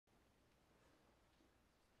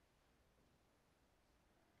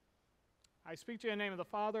I speak to you in the name of the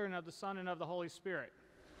Father, and of the Son, and of the Holy Spirit.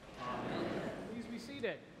 Amen. Please be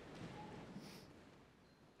seated.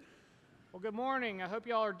 Well, good morning. I hope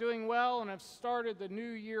you all are doing well and have started the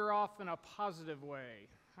new year off in a positive way.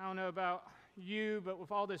 I don't know about you, but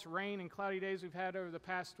with all this rain and cloudy days we've had over the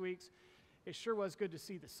past weeks, it sure was good to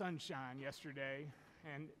see the sunshine yesterday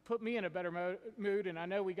and put me in a better mood, and I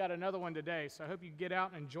know we got another one today, so I hope you get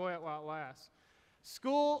out and enjoy it while it lasts.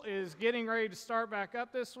 School is getting ready to start back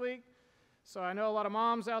up this week, so I know a lot of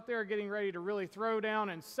moms out there are getting ready to really throw down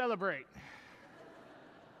and celebrate.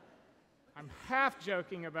 I'm half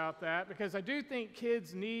joking about that because I do think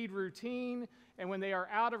kids need routine, and when they are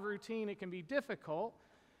out of routine, it can be difficult.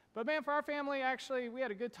 But man, for our family, actually, we had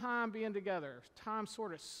a good time being together. Time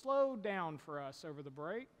sort of slowed down for us over the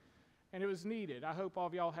break, and it was needed. I hope all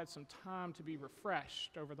of y'all had some time to be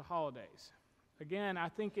refreshed over the holidays. Again, I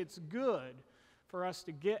think it's good for us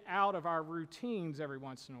to get out of our routines every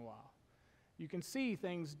once in a while. You can see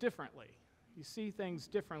things differently. You see things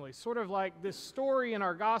differently. Sort of like this story in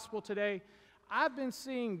our gospel today. I've been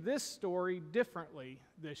seeing this story differently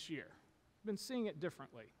this year. I've been seeing it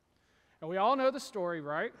differently. And we all know the story,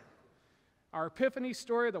 right? Our Epiphany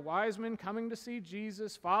story, the wise men coming to see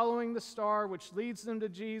Jesus, following the star, which leads them to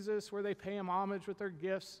Jesus, where they pay him homage with their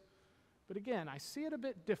gifts. But again, I see it a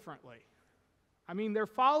bit differently. I mean, they're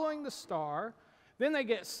following the star, then they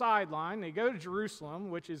get sidelined. They go to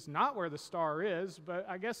Jerusalem, which is not where the star is, but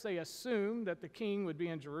I guess they assume that the king would be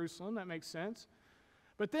in Jerusalem. That makes sense.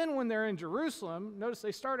 But then when they're in Jerusalem, notice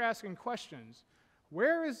they start asking questions.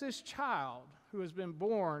 Where is this child who has been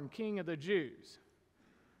born King of the Jews?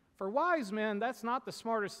 For wise men, that's not the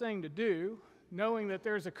smartest thing to do, knowing that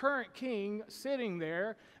there's a current king sitting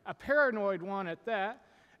there, a paranoid one at that.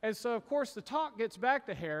 And so, of course, the talk gets back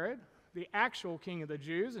to Herod, the actual king of the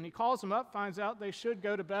Jews, and he calls them up, finds out they should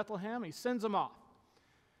go to Bethlehem. He sends them off.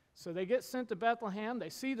 So they get sent to Bethlehem. They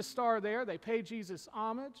see the star there. They pay Jesus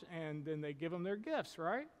homage, and then they give him their gifts,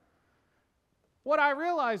 right? What I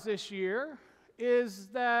realized this year is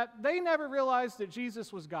that they never realized that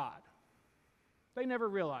Jesus was God. They never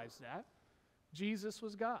realized that Jesus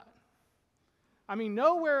was God. I mean,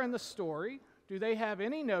 nowhere in the story do they have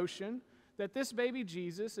any notion that this baby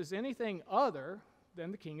Jesus is anything other than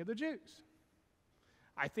the King of the Jews.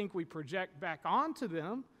 I think we project back onto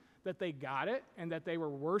them that they got it and that they were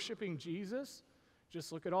worshiping Jesus.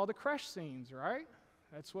 Just look at all the creche scenes, right?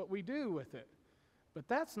 That's what we do with it. But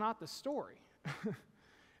that's not the story.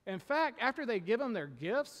 In fact, after they give them their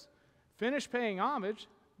gifts, finish paying homage,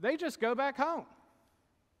 they just go back home.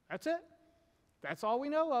 That's it. That's all we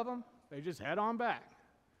know of them. They just head on back.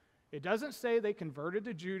 It doesn't say they converted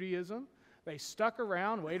to Judaism. They stuck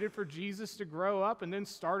around, waited for Jesus to grow up, and then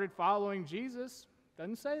started following Jesus.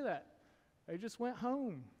 Doesn't say that. They just went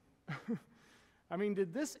home. I mean,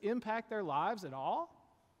 did this impact their lives at all?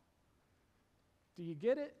 Do you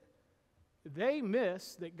get it? They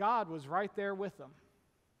missed that God was right there with them.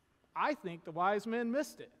 I think the wise men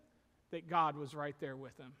missed it, that God was right there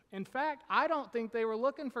with them. In fact, I don't think they were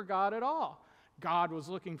looking for God at all. God was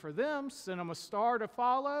looking for them, sent them a star to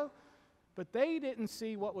follow, but they didn't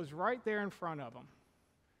see what was right there in front of them.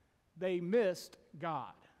 They missed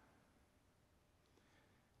God.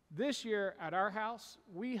 This year at our house,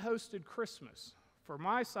 we hosted Christmas for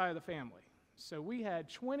my side of the family. So we had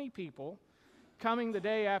 20 people coming the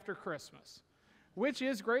day after Christmas, which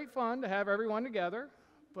is great fun to have everyone together,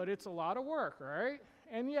 but it's a lot of work, right?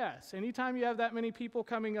 And yes, anytime you have that many people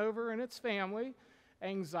coming over and it's family,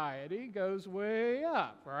 anxiety goes way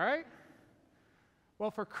up, right? Well,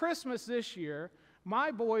 for Christmas this year, my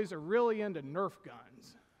boys are really into Nerf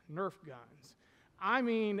guns. Nerf guns. I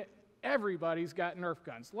mean, everybody's got Nerf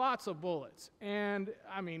guns, lots of bullets. And,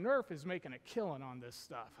 I mean, Nerf is making a killing on this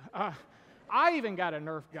stuff. I even got a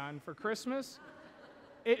Nerf gun for Christmas.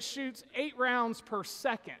 It shoots 8 rounds per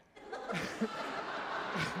second.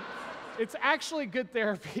 It's actually good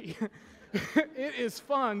therapy. It is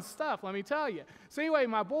fun stuff, let me tell you. So anyway,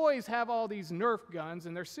 my boys have all these Nerf guns,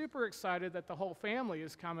 and they're super excited that the whole family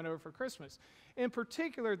is coming over for Christmas. In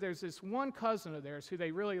particular, there's this one cousin of theirs who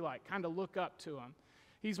they really like, kind of look up to him.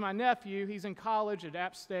 He's my nephew. He's in college at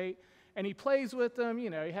App State, and he plays with them. You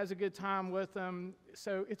know, he has a good time with them.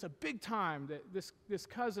 So it's a big time that this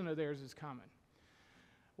cousin of theirs is coming.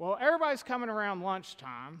 Well, everybody's coming around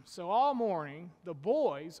lunchtime, so all morning, the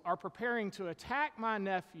boys are preparing to attack my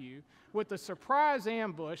nephew with a surprise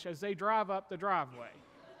ambush as they drive up the driveway.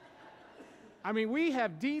 I mean, we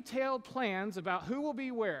have detailed plans about who will be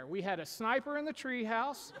where. We had a sniper in the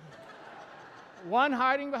treehouse, one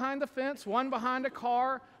hiding behind the fence, one behind a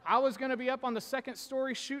car. I was going to be up on the second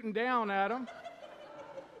story shooting down at him.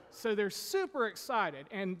 So they're super excited,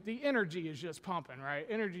 and the energy is just pumping, right?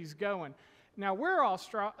 Energy's going. Now, we're all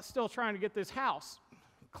still trying to get this house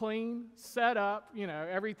clean, set up,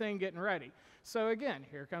 everything getting ready. So again,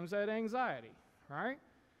 here comes that anxiety, right?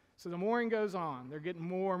 So the morning goes on. They're getting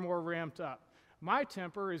more and more ramped up. My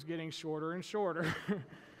temper is getting shorter and shorter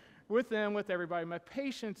with them, with everybody. My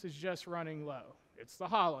patience is just running low. It's the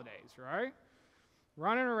holidays, right?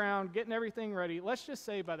 Running around, getting everything ready. Let's just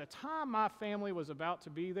say by the time my family was about to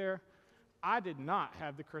be there, I did not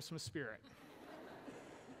have the Christmas spirit.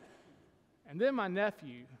 And then my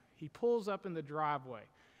nephew, he pulls up in the driveway,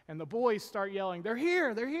 and the boys start yelling, "They're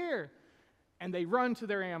here, they're here!" And they run to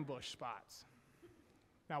their ambush spots.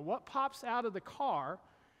 Now, what pops out of the car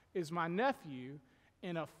is my nephew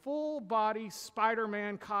in a full-body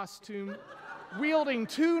Spider-Man costume, wielding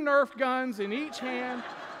 2 Nerf guns in each hand,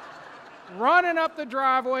 running up the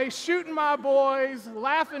driveway, shooting my boys,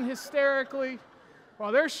 laughing hysterically.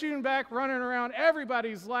 While they're shooting back, running around,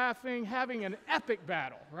 everybody's laughing, having an epic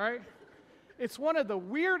battle, right? It's one of the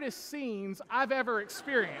weirdest scenes I've ever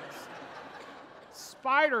experienced.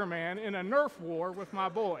 Spider-Man in a Nerf war with my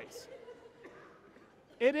boys.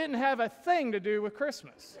 It didn't have a thing to do with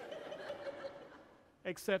Christmas,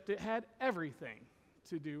 except it had everything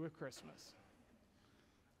to do with Christmas.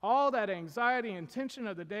 All that anxiety and tension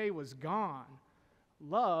of the day was gone.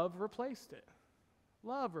 Love replaced it.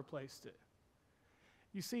 Love replaced it.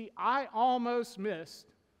 You see, I almost missed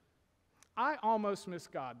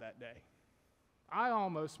God that day. I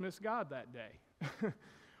almost missed God that day.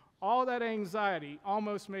 All that anxiety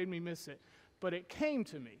almost made me miss it, but it came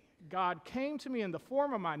to me. God came to me in the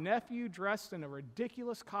form of my nephew dressed in a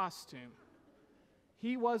ridiculous costume.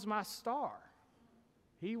 He was my star.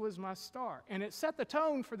 He was my star. And it set the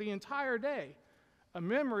tone for the entire day, a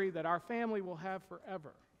memory that our family will have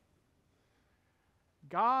forever.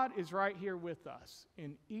 God is right here with us,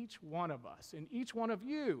 in each one of us, in each one of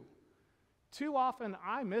you. Too often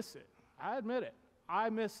I miss it. I admit it. I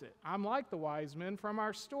miss it. I'm like the wise men from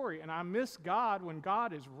our story, and I miss God when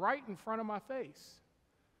God is right in front of my face.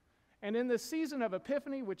 And in this season of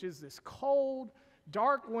Epiphany, which is this cold,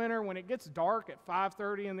 dark winter, when it gets dark at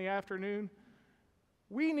 5:30 in the afternoon,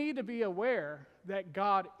 we need to be aware that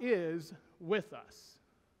God is with us,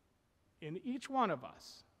 in each one of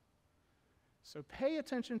us. So pay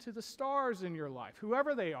attention to the stars in your life,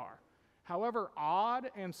 whoever they are, however odd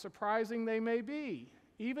and surprising they may be,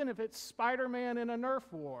 even if it's Spider-Man in a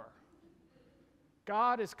Nerf war.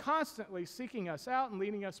 God is constantly seeking us out and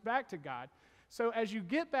leading us back to God. So as you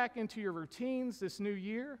get back into your routines this new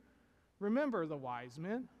year, remember the wise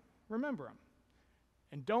men. Remember them.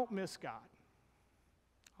 And don't miss God.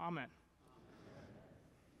 Amen.